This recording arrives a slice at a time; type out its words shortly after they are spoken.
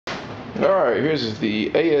Alright, here's the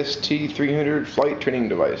AST-300 flight training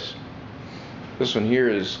device. This one here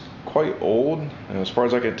is quite old, and as far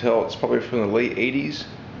as I can tell it's probably from the late 80s.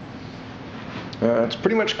 It's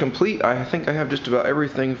pretty much complete. I think I have just about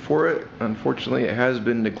everything for it. Unfortunately, it has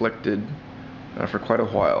been neglected for quite a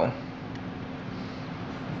while.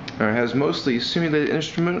 It has mostly simulated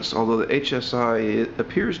instruments, although the HSI it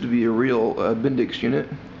appears to be a real Bendix unit.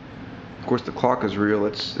 Of course the clock is real,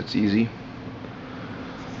 it's easy.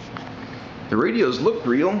 The radios look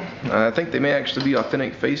real. I think they may actually be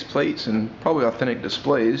authentic faceplates and probably authentic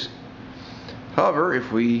displays. However,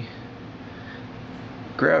 if we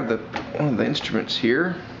grab one of the instruments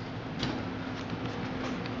here,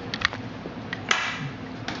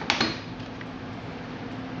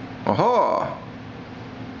 aha!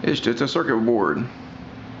 It's just a circuit board.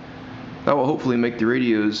 That will hopefully make the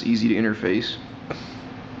radios easy to interface.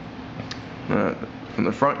 From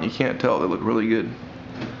the front you can't tell, they look really good.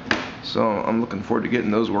 So I'm looking forward to getting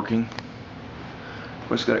those working. Of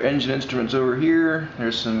course, got our engine instruments over here.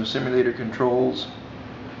 There's some simulator controls.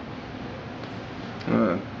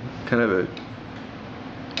 Kind of a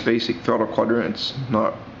basic throttle quadrant. It's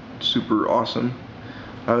not super awesome.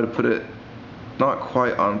 I would put it not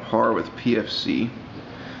quite on par with PFC.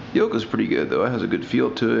 Yoke is pretty good though. It has a good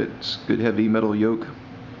feel to it. It's good heavy metal yoke.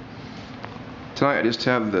 Tonight I just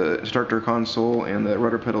have the instructor console and the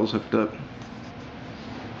rudder pedals hooked up.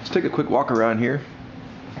 Let's take a quick walk around here.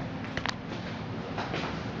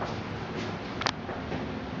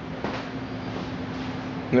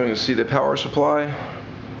 I'm going to see the power supply,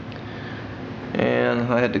 and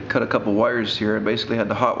I had to cut a couple wires here. I basically had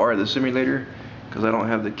to hot wire the simulator because I don't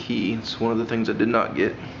have the key. It's one of the things I did not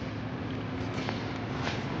get.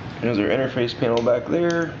 There's our interface panel back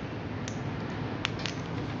there.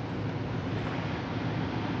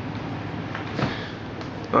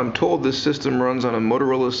 I'm told this system runs on a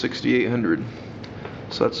Motorola 6800,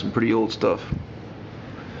 so that's some pretty old stuff.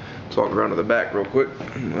 Let's walk around to the back real quick,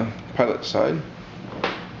 on the pilot side.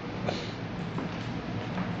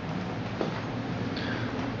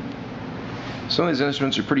 Some of these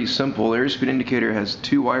instruments are pretty simple. The airspeed indicator has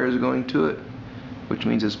 2 wires going to it, which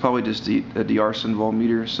means it's probably just a DR symbol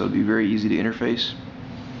meter, so it'll be very easy to interface.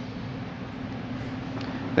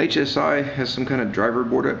 The HSI has some kind of driver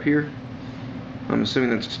board up here. I'm assuming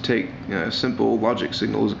that's to take simple logic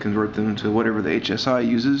signals and convert them to whatever the HSI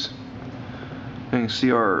uses. You can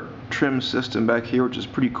see our trim system back here, which is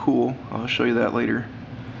pretty cool. I'll show you that later.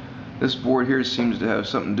 This board here seems to have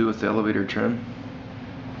something to do with the elevator trim.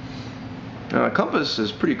 Compass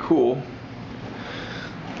is pretty cool.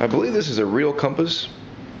 I believe this is a real compass.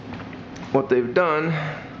 What they've done,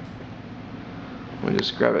 let me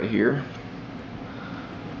just grab it here.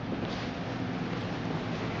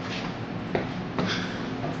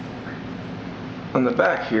 On the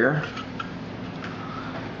back here,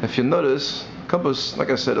 if you notice, compass, like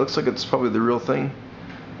I said, it looks like it's probably the real thing.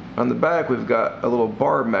 On the back we've got a little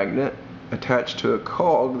bar magnet attached to a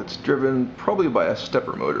cog that's driven probably by a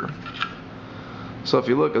stepper motor. So if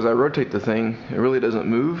you look, as I rotate the thing, it really doesn't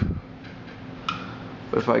move.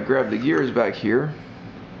 But if I grab the gears back here,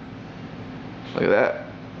 look at that.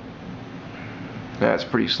 That's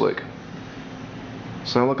pretty slick.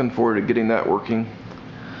 So I'm looking forward to getting that working.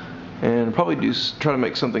 And probably try to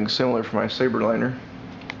make something similar for my Saberliner.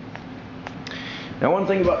 Now, one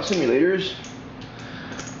thing about simulators,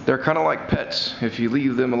 they're kind of like pets. If you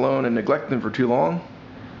leave them alone and neglect them for too long,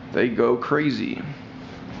 they go crazy.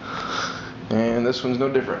 And this one's no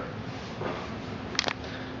different.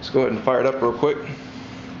 Let's go ahead and fire it up real quick.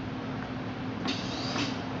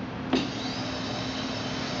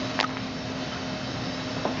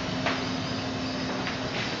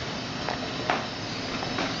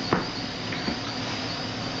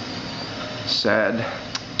 Sad.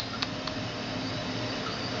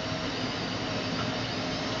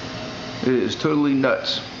 It is totally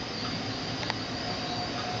nuts.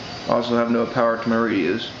 I also have no power to my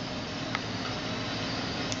radios.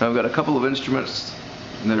 I've got a couple of instruments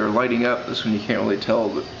that are lighting up. This one you can't really tell,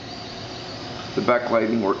 but the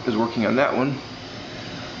backlighting is working on that one.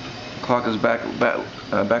 The clock is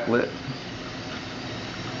backlit.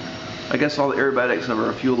 I guess all the aerobatics have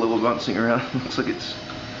our fuel level bouncing around. Looks like it's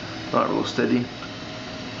not real steady.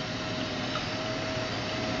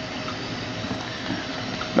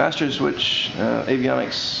 Master switch,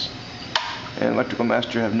 avionics, and electrical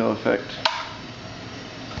master have no effect.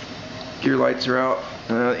 Gear lights are out.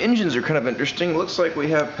 Engines are kind of interesting. Looks like we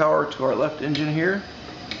have power to our left engine here,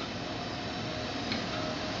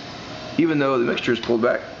 even though the mixture is pulled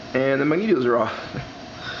back and the magnetos are off.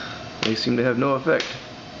 They seem to have no effect.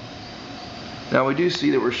 Now we do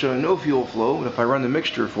see that we're showing no fuel flow, but if I run the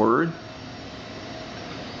mixture forward,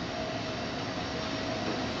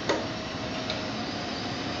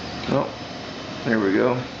 oh, there we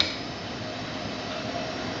go.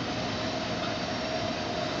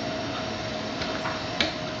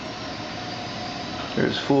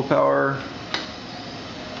 There's full power.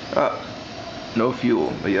 No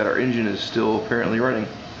fuel, but yet our engine is still apparently running.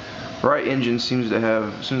 Right engine seems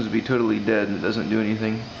to be totally dead and it doesn't do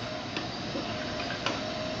anything.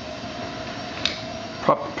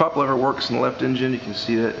 Prop lever works in the left engine. You can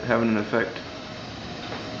see that having an effect.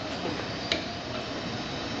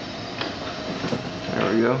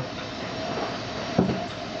 There we go.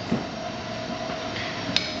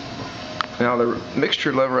 Now the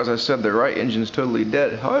mixture lever, as I said, the right engine is totally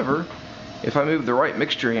dead. However, if I move the right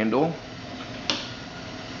mixture handle,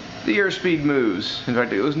 the airspeed moves. In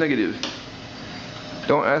fact, it goes negative.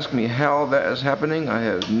 Don't ask me how that is happening. I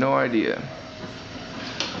have no idea.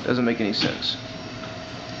 Doesn't make any sense.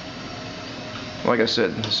 Like I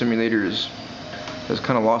said, the simulator has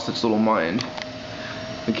kind of lost its little mind.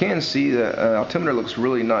 You can see that altimeter looks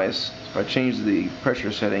really nice. If I change the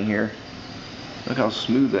pressure setting here, look how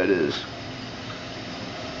smooth that is.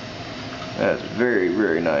 That's very,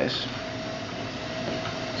 very nice.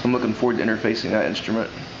 So I'm looking forward to interfacing that instrument.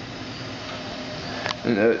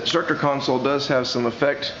 And the instructor console does have some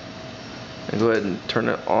effect. I'll go ahead and turn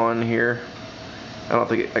it on here. I don't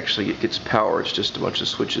think it gets power, it's just a bunch of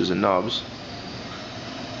switches and knobs.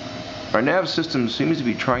 Our nav system seems to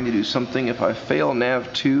be trying to do something. If I fail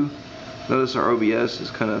nav 2, notice our OBS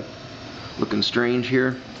is kind of looking strange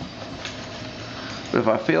here. But if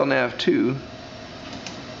I fail nav 2,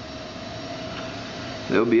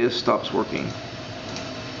 the OBS stops working.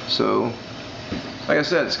 So, like I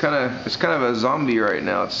said, it's kind of a zombie right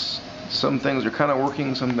now. Some things are kind of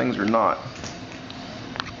working, some things are not.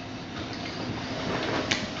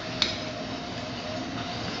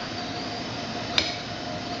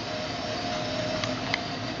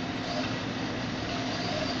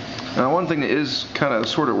 Now, one thing that is kind of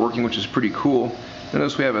sort of working, which is pretty cool.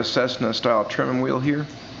 Notice we have a Cessna style trim wheel here.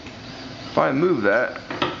 If I move that,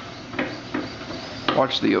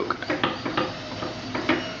 watch the yoke.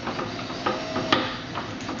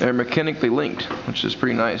 They're mechanically linked, which is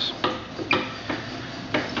pretty nice.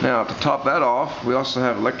 Now, to top that off, we also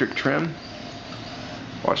have electric trim.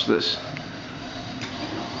 Watch this.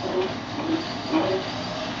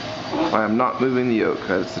 I am not moving the yoke.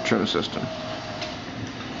 That's the trim system.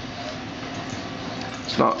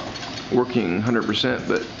 It's not working 100%,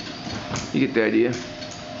 but you get the idea.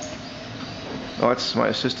 Oh, that's my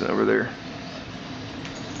assistant over there.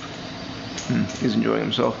 He's enjoying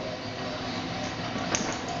himself.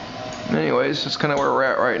 Anyways, that's kind of where we're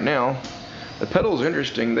at right now. The pedals are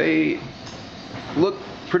interesting. They look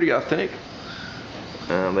pretty authentic.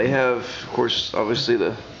 They have, of course, obviously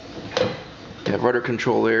they have rudder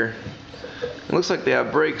control there. It looks like they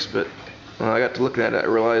have brakes, but I got to looking at it, I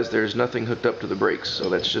realized there's nothing hooked up to the brakes, so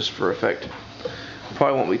that's just for effect.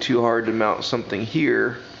 Probably won't be too hard to mount something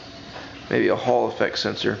here, maybe a Hall effect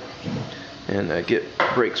sensor, and get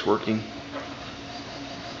brakes working.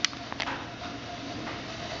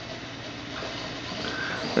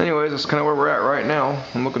 Anyways, that's kind of where we're at right now.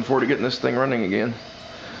 I'm looking forward to getting this thing running again.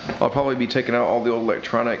 I'll probably be taking out all the old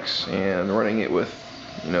electronics and running it with,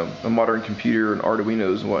 a modern computer and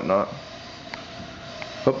Arduinos and whatnot.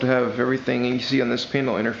 Hope to have everything you see on this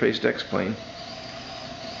panel interfaced X-plane.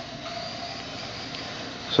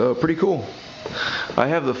 So pretty cool. I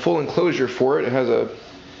have the full enclosure for it. It has a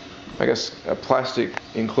plastic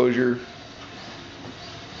enclosure,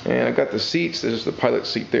 and I got the seats. There's the pilot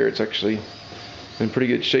seat there. It's actually in pretty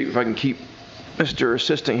good shape. If I can keep Mr.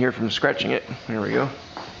 Assistant here from scratching it. There we go.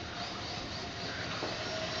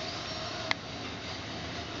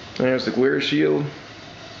 There's the glare shield.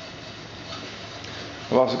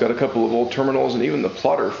 I've also got a couple of old terminals and even the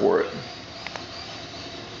plotter for it.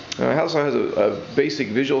 It also has a basic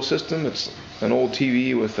visual system. It's an old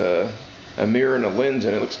TV with a mirror and a lens,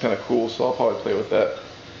 and it looks kind of cool, so I'll probably play with that.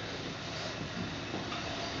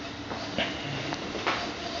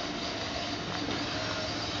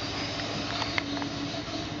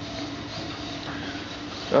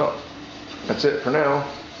 Well, that's it for now.